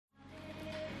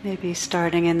Maybe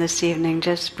starting in this evening,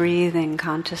 just breathing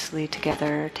consciously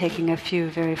together, taking a few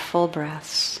very full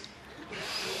breaths.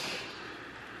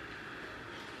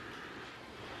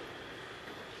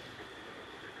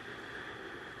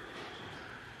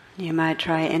 You might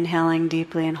try inhaling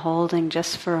deeply and holding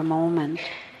just for a moment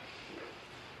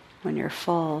when you're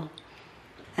full,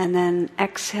 and then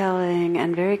exhaling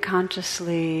and very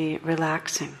consciously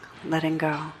relaxing, letting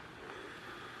go.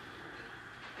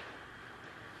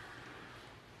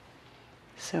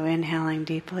 So inhaling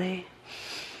deeply,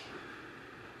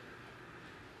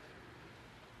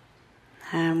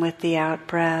 and with the out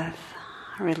breath,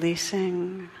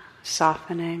 releasing,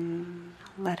 softening,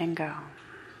 letting go.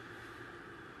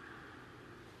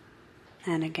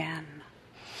 And again.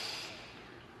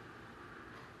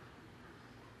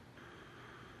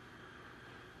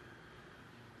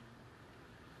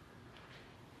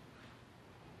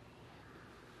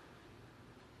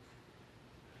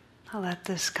 Let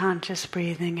this conscious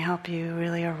breathing help you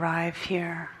really arrive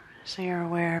here, so you're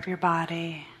aware of your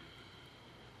body.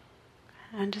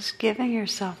 And just giving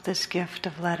yourself this gift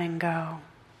of letting go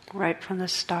right from the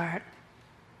start.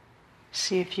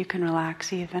 See if you can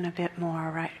relax even a bit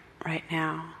more right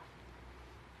now.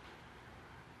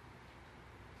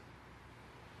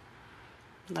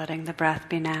 Letting the breath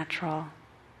be natural.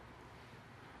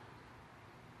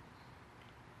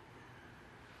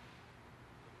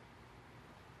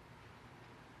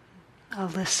 A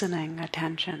listening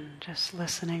attention, just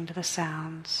listening to the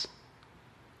sounds,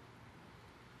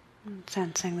 and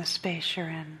sensing the space you're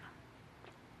in.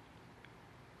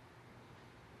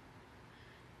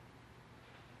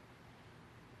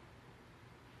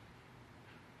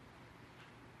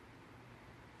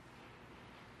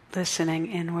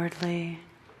 Listening inwardly,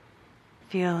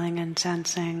 feeling and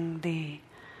sensing the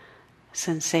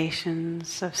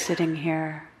sensations of sitting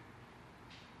here.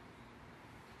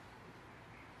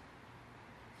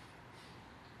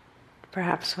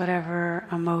 Perhaps whatever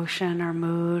emotion or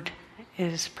mood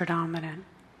is predominant.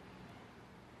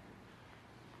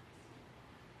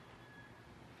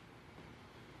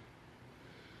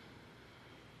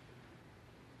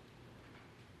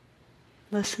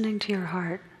 Listening to your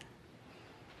heart,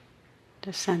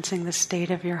 just sensing the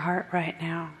state of your heart right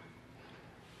now.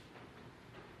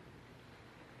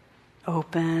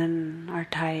 Open or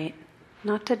tight,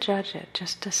 not to judge it,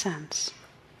 just to sense.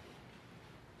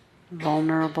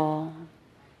 Vulnerable,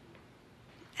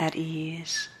 at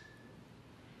ease.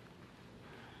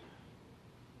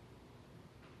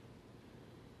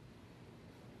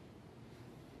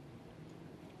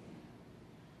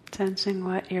 Sensing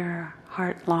what your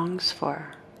heart longs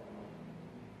for,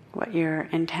 what your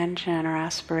intention or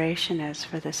aspiration is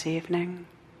for this evening.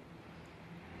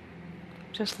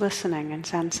 Just listening and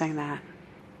sensing that.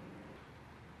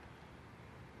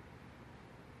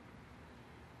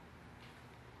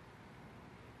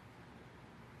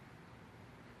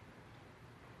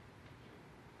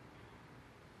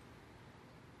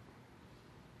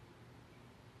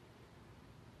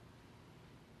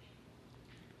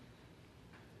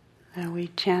 We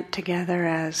chant together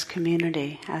as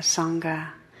community, as Sangha,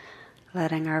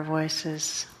 letting our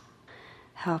voices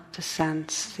help to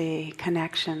sense the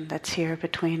connection that's here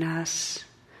between us,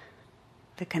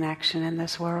 the connection in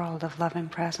this world of loving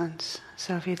presence.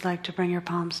 So if you'd like to bring your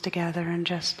palms together and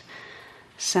just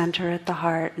center at the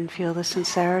heart and feel the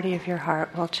sincerity of your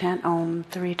heart, we'll chant Om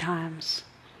 3 times.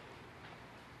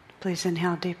 Please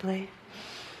inhale deeply.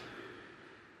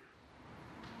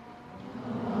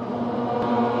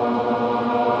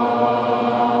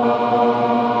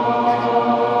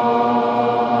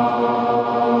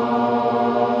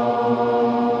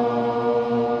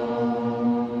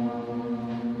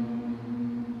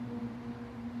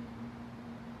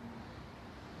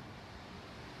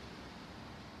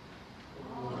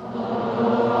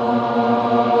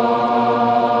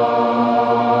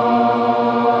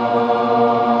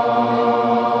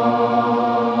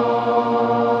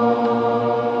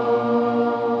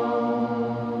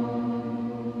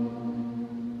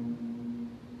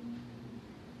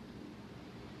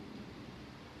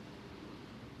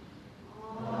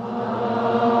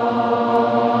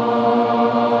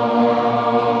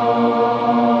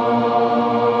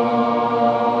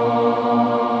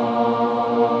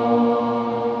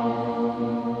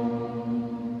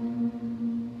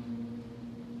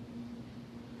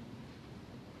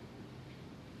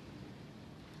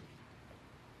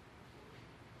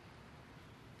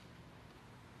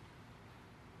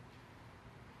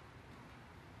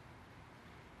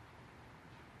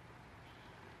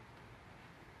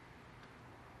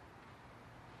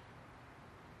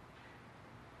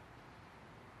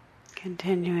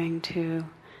 Continuing to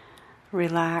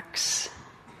relax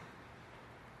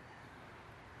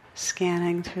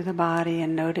scanning through the body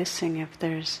and noticing if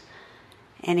there's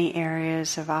any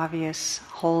areas of obvious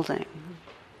holding,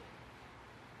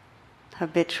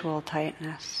 habitual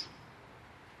tightness.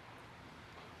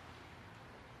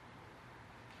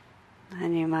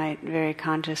 And you might very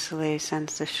consciously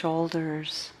sense the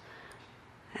shoulders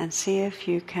and see if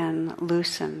you can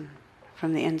loosen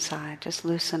from the inside, just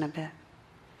loosen a bit.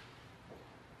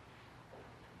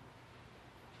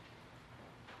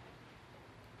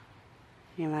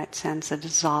 You might sense a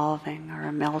dissolving or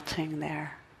a melting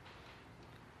there,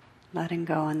 letting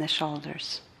go in the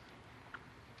shoulders.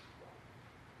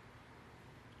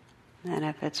 And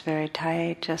if it's very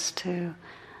tight, just to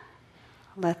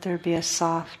let there be a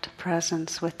soft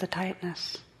presence with the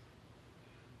tightness.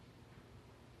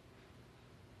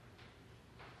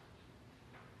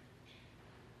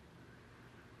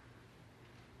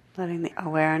 Letting the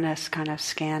awareness kind of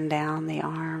scan down the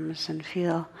arms and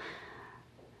feel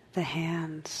the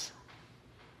hands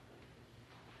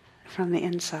from the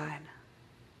inside.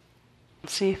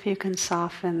 See if you can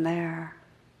soften there.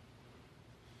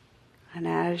 And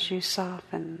as you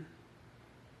soften,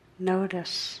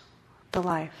 notice the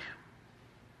life,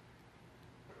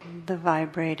 the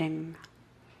vibrating,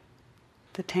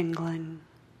 the tingling.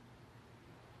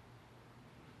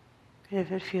 If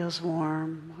it feels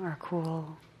warm or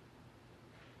cool,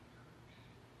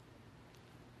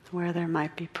 where there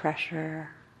might be pressure,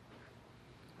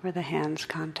 where the hands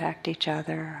contact each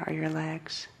other or your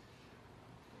legs.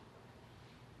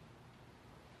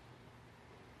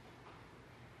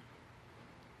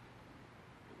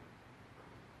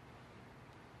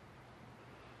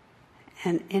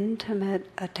 An intimate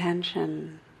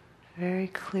attention very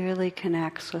clearly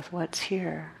connects with what's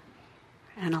here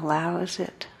and allows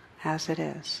it as it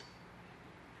is.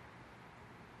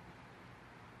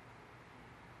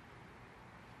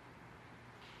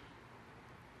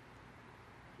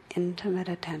 Intimate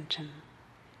attention.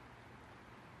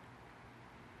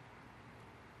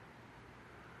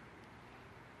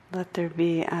 Let there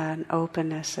be an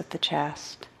openness at the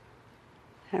chest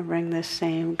and bring this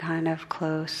same kind of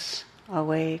close,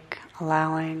 awake,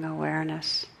 allowing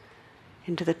awareness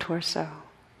into the torso.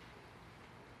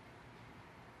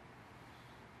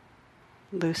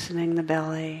 Loosening the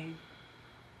belly.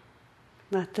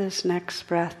 Let this next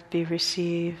breath be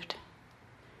received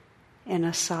in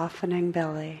a softening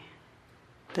belly.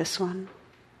 This one.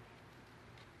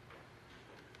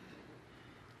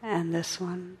 And this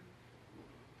one.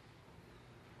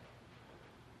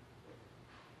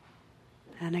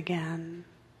 And again.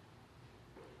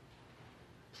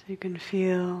 So you can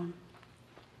feel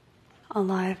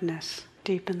aliveness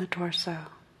deep in the torso.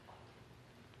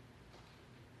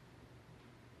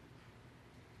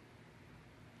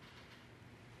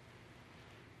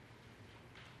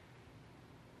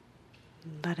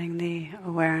 Letting the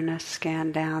awareness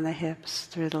scan down the hips,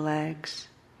 through the legs.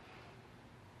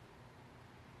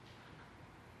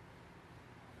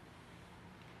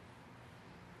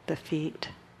 The feet.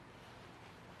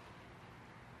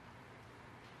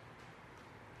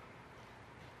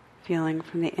 Feeling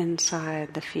from the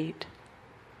inside the feet.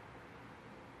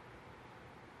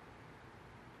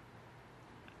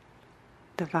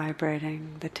 The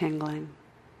vibrating, the tingling.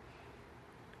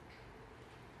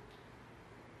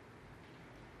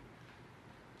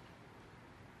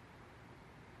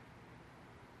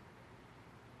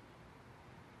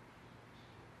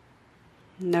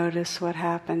 Notice what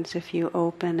happens if you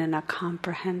open in a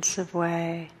comprehensive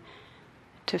way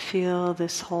to feel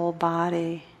this whole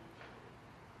body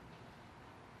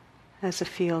as a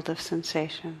field of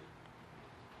sensation.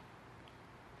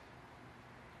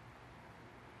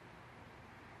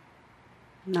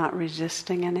 Not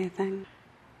resisting anything.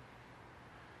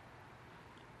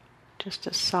 Just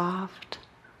a soft,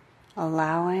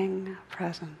 allowing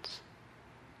presence.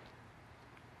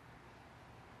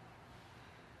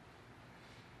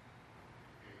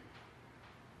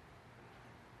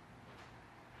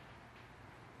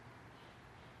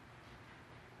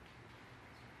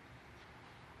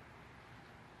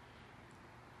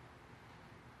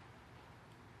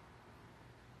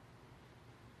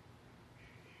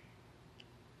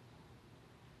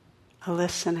 A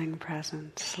listening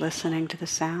presence, listening to the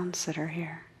sounds that are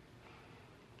here.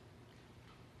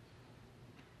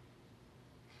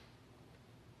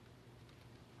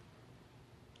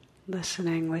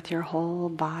 Listening with your whole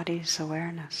body's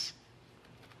awareness.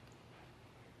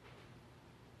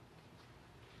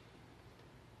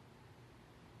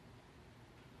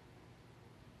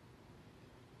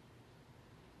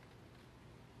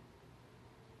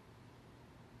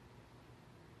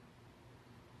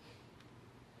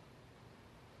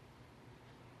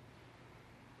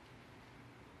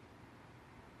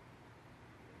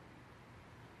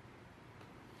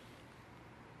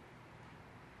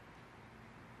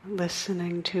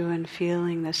 listening to and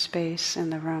feeling the space in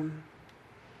the room.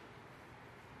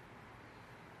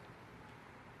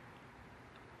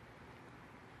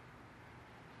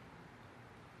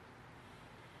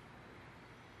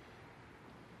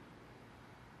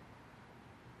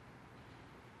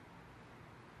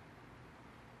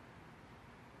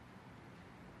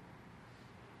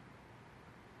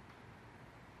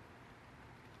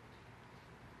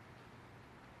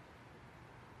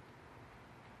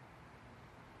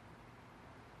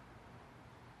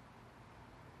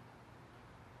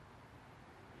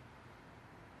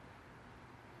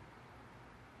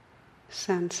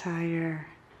 Sense how your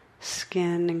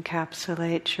skin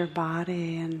encapsulates your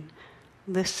body, and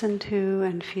listen to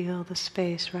and feel the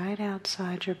space right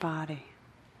outside your body.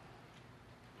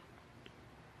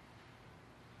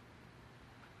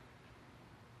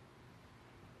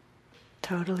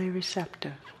 Totally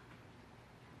receptive,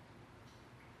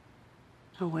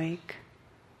 awake,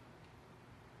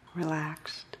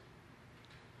 relaxed.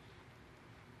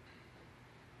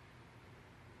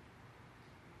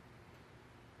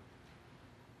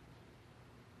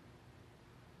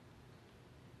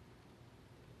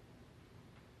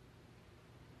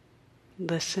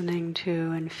 Listening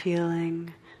to and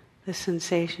feeling the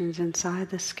sensations inside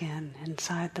the skin,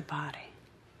 inside the body.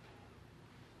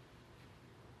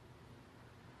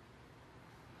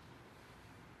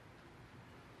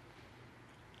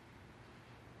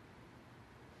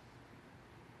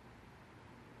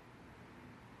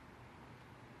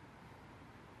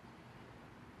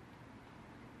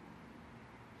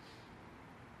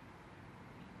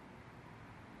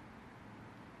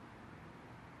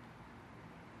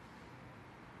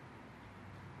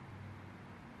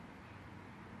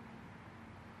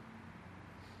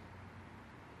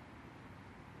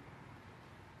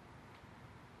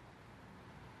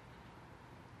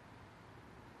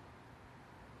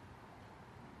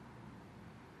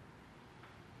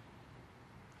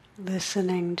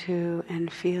 Listening to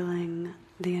and feeling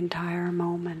the entire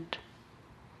moment.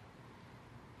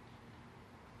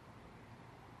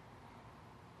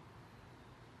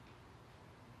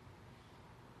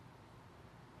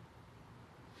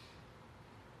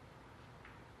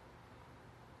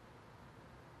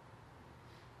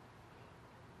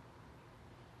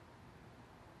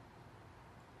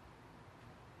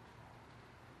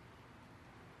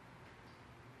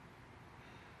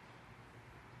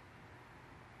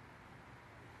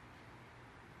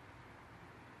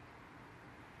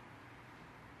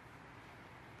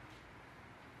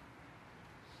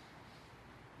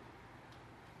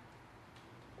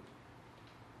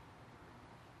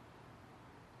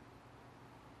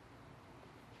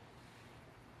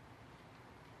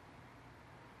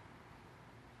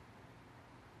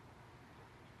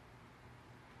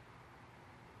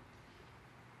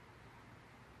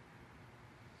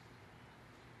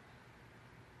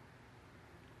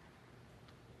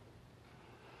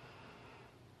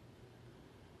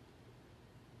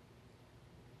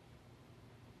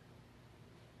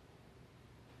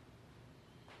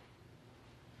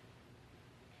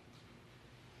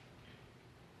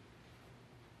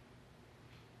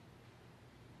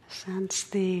 Sense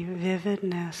the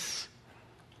vividness,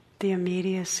 the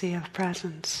immediacy of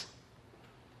presence,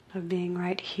 of being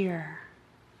right here.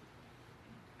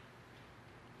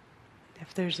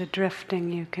 If there's a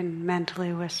drifting, you can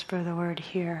mentally whisper the word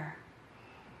here,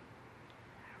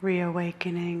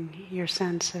 reawakening your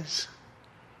senses,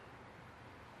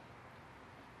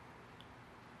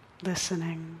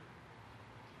 listening.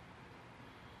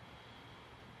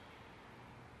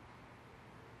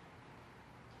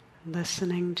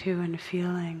 Listening to and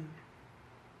feeling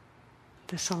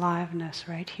this aliveness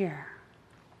right here.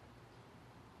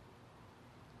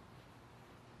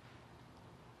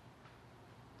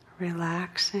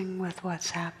 Relaxing with what's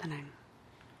happening.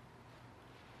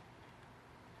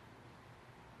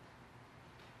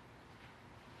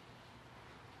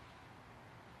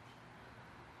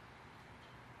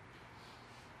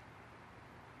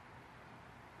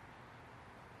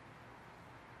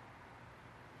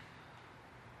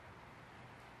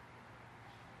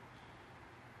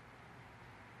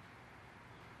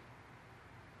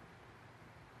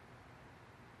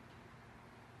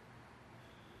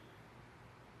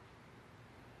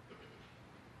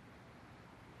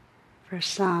 For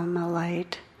some, a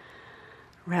light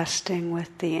resting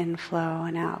with the inflow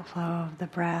and outflow of the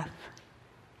breath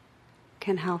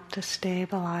can help to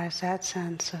stabilize that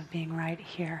sense of being right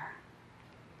here,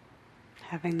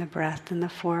 having the breath in the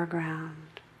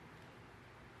foreground.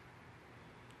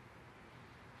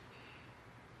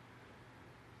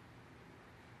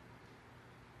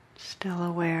 Still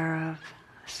aware of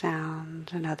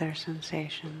sound and other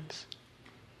sensations.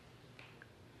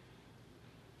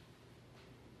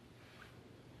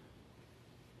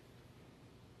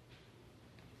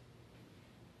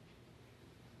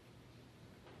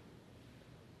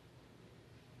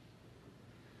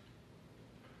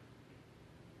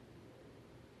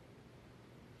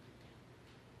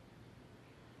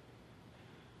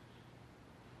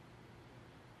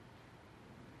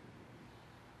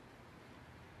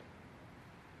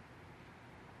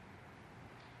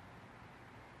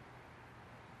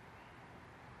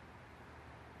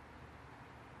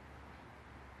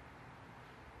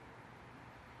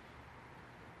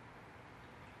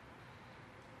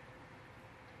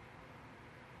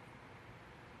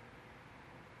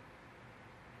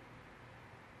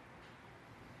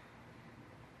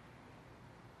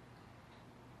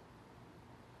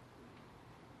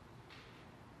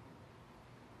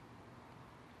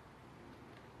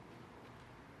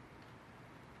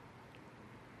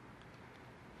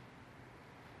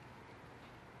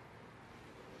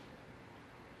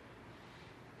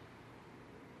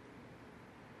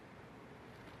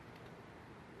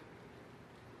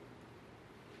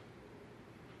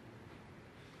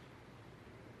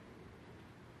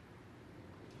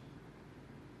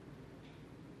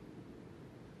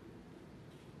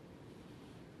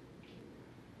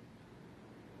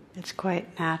 It's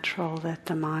quite natural that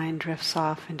the mind drifts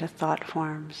off into thought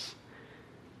forms.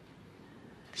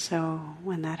 So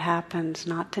when that happens,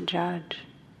 not to judge.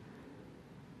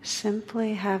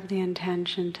 Simply have the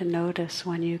intention to notice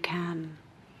when you can.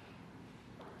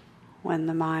 When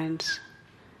the mind's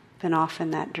been off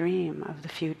in that dream of the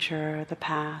future or the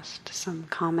past, some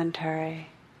commentary.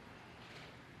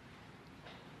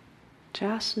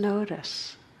 Just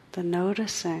notice. The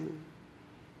noticing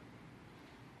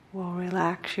will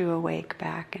relax you awake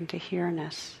back into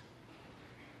here-ness.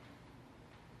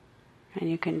 And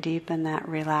you can deepen that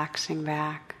relaxing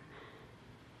back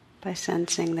by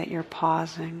sensing that you're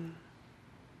pausing,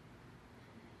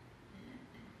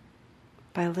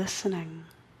 by listening.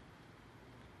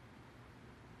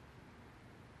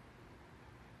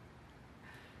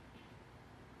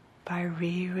 By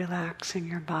re-relaxing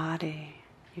your body.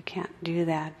 You can't do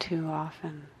that too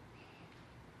often.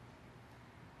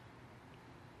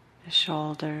 The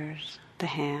shoulders, the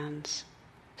hands,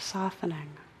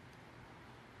 softening.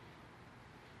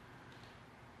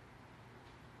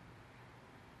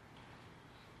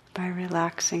 By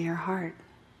relaxing your heart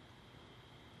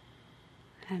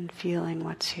and feeling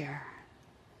what's here.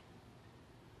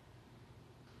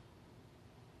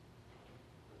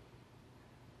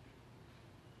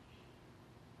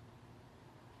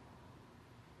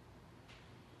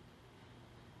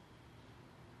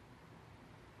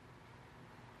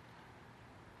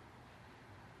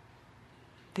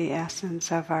 The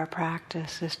essence of our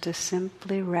practice is to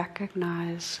simply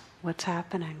recognize what's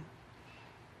happening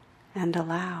and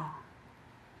allow.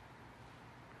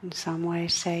 In some way,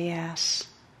 say yes.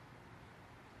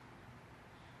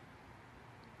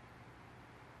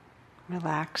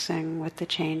 Relaxing with the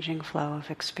changing flow of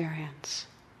experience.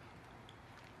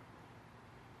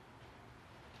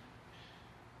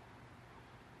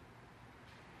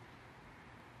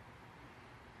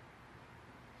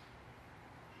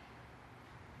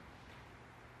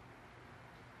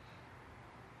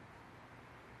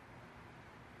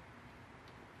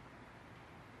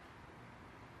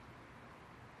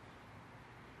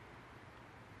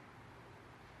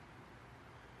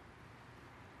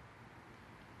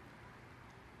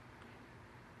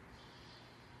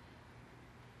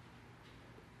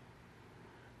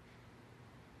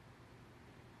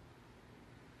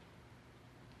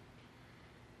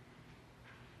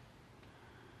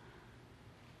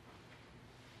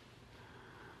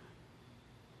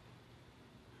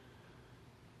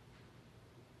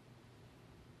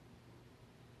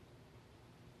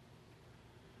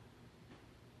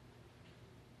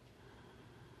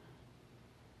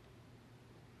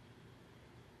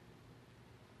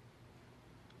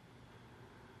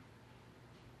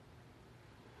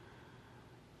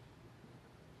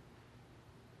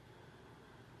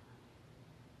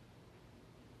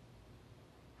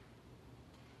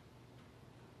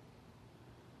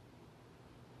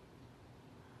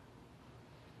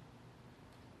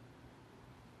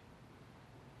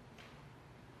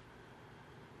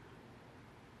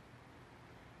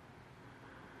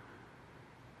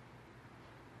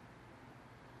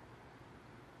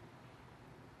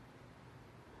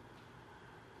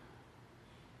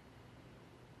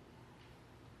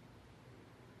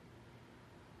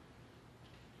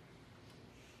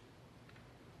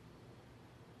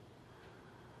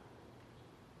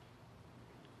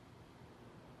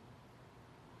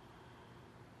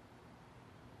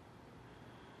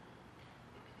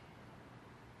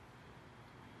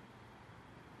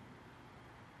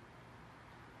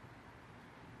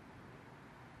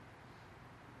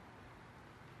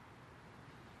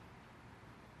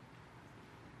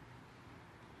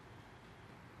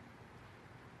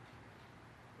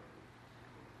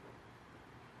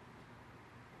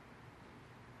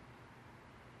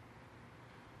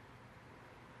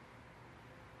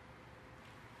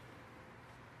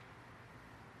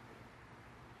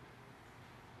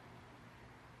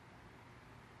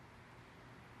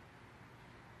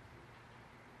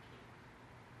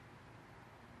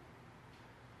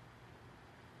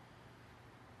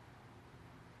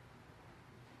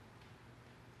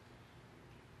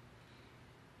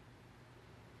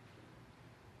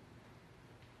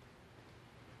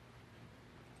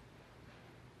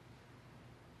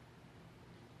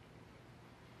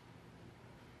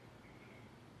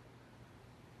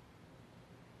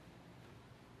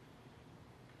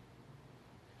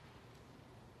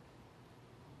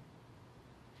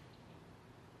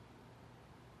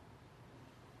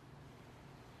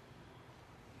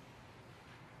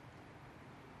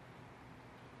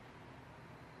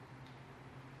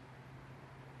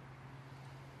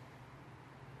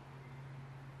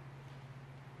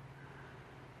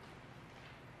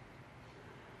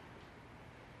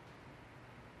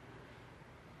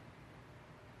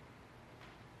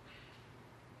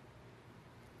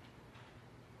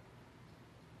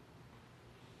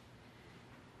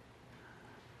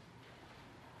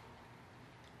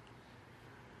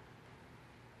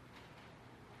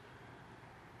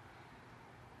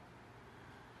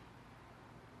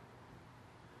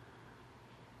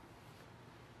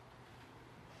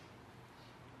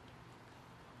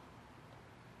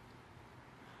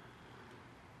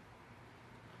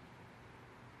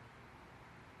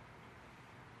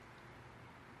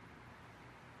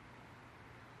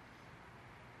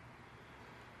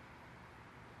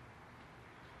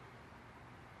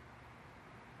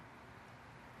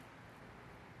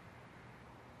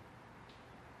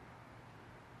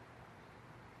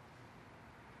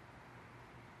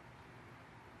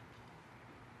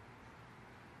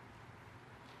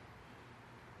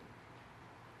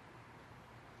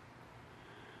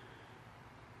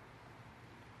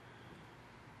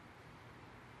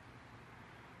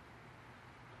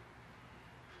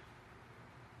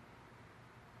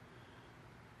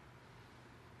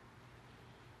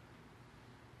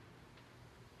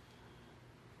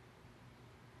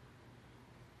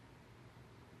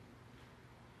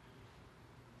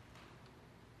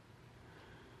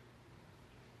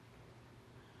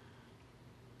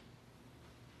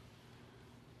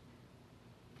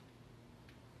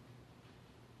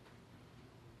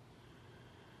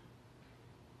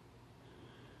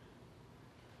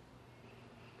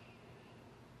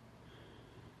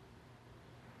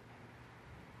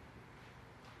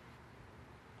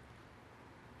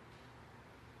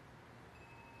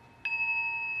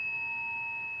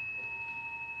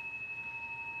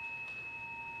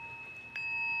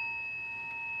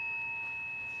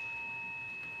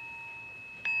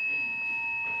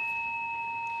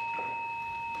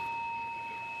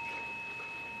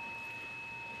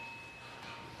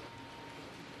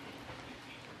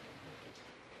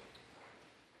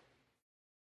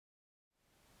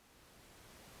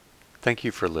 Thank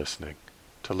you for listening.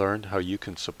 To learn how you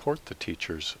can support the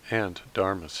teachers and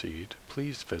Dharma Seed,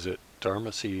 please visit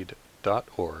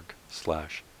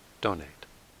dharmaseed.org/donate.